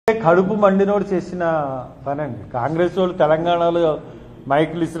కడుపు మండినోడు చేసిన పనండి. కాంగ్రెస్ వాళ్ళు తెలంగాణలో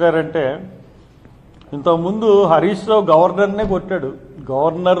మైకులు ఇస్తున్నారంటే ఇంతకుముందు హరీష్ రావు గవర్నర్నే కొట్టాడు.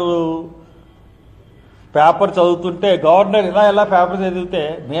 గవర్నర్ పేపర్ చదువుతుంటే గవర్నర్ ఇలా పేపర్ చదివితే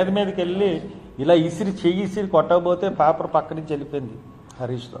మీదకి వెళ్ళి ఇలా చెయ్యి ఇసిరి కొట్టకపోతే పేపర్ పక్క నుంచి వెళ్ళిపోయింది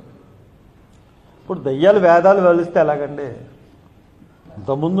హరీష్ రావు. ఇప్పుడు దయ్యాలు వేదాలు వెలిస్తే ఎలాగండి?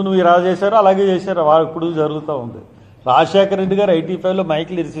 ఇంతకుముందు నువ్వు ఇలా చేశారో అలాగే చేశారు, వాళ్ళు ఇప్పుడు జరుగుతూ ఉంది. రాజశేఖర రెడ్డి గారు 85లో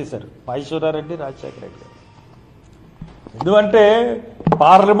మైకులు ఇరిసేశారు, మహేశ్వరారెడ్డి రాజశేఖర రెడ్డి గారు. ఎందుకంటే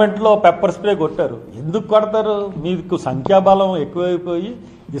పార్లమెంట్లో పెప్పర్ స్ప్రే కొట్టారు. ఎందుకు కొడతారు? మీకు సంఖ్యాబలం ఎక్కువైపోయి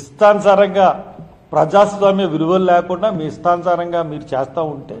ఇష్టానుసారంగా ప్రజాస్వామ్య విలువలు లేకుండా మీ ఇష్టానుసారంగా మీరు చేస్తూ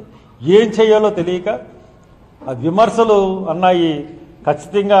ఉంటే ఏం చేయాలో తెలియక ఆ విమర్శలు అన్నాయి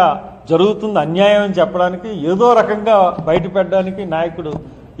ఖచ్చితంగా జరుగుతుంది అన్యాయం అని చెప్పడానికి ఏదో రకంగా బయట పెట్టడానికి నాయకుడు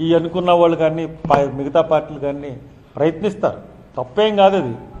ఈ అనుకున్న వాళ్ళు కానీ మిగతా పార్టీలు కానీ ప్రయత్నిస్తారు. తప్పేం కాదు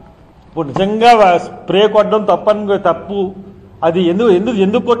అది. ఇప్పుడు నిజంగా స్ప్రే కొట్టడం తప్పు. అది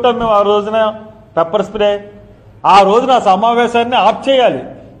ఎందుకు కొట్టాం మేము ఆ రోజున పెప్పర్ స్ప్రే? ఆ రోజున ఆ సమావేశాన్ని ఆఫ్ చేయాలి.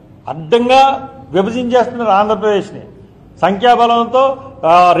 అడ్డంగా విభజించేస్తున్నారు ఆంధ్రప్రదేశ్ని. సంఖ్యాబలంతో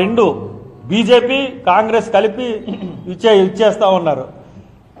రెండు బీజేపీ కాంగ్రెస్ కలిపి ఇచ్చేస్తా ఉన్నారు,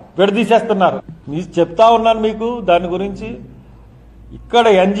 విడదీసేస్తున్నారు. చెప్తా ఉన్నాను మీకు దాని గురించి. ఇక్కడ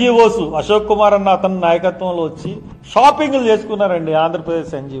ఎన్జిఓస్ అశోక్ కుమార్ అన్న అతని నాయకత్వంలో వచ్చి షాపింగ్లు చేసుకున్నారండి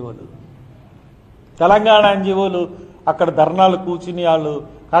ఆంధ్రప్రదేశ్ ఎన్జిఓలు. తెలంగాణ ఎన్జిఓలు అక్కడ ధర్నాలు కూర్చుని వాళ్ళు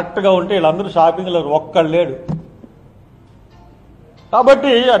కరెక్ట్గా ఉంటే వీళ్ళందరూ షాపింగ్లు ఒక్కడు లేడు.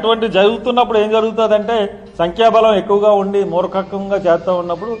 కాబట్టి అటువంటి జరుగుతున్నప్పుడు ఏం జరుగుతుందంటే సంఖ్యాబలం ఎక్కువగా ఉండి మూర్ఖంగా చేస్తూ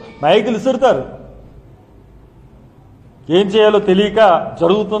ఉన్నప్పుడు మైకులు ఇసురుతారు. ఏం చేయాలో తెలియక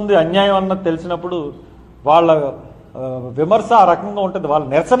జరుగుతుంది అన్యాయం అన్నది తెలిసినప్పుడు వాళ్ళ విమర్శ ఆ రకంగా ఉంటుంది, వాళ్ళ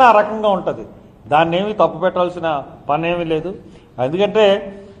నిరసన ఆ రకంగా ఉంటుంది. దాన్ని ఏమి తప్పు పెట్టాల్సిన పని ఏమీ లేదు. ఎందుకంటే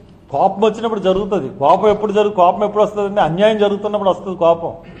కోపం వచ్చినప్పుడు జరుగుతుంది. కోపం ఎప్పుడు వస్తుందంటే అన్యాయం జరుగుతున్నప్పుడు వస్తుంది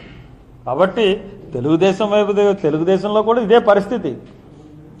కోపం. కాబట్టి తెలుగుదేశంలో కూడా ఇదే పరిస్థితి.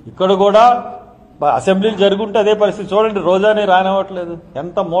 ఇక్కడ కూడా అసెంబ్లీలు జరుగుంటే అదే పరిస్థితి. చూడండి, రోజాని రానివ్వట్లేదు.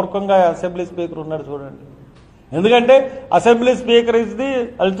 ఎంత మూర్ఖంగా అసెంబ్లీ స్పీకర్ ఉన్నాడు చూడండి. ఎందుకంటే assembly speaker is the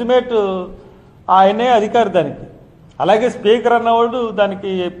ultimate, ఆయనే అధికారి దానికి. అలాగే స్పీకర్ అన్నవాడు దానికి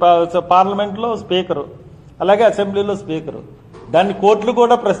పార్లమెంట్లో స్పీకరు, అలాగే అసెంబ్లీలో స్పీకరు. దాన్ని కోర్టులు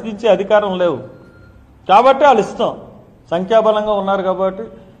కూడా ప్రశ్నించే అధికారం లేవు. కాబట్టి వాళ్ళు ఇష్టం, సంఖ్యాబలంగా ఉన్నారు కాబట్టి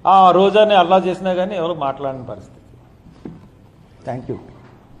ఆ రోజాని అల్లా చేసినా కానీ ఎవరు మాట్లాడని పరిస్థితి. Thank you.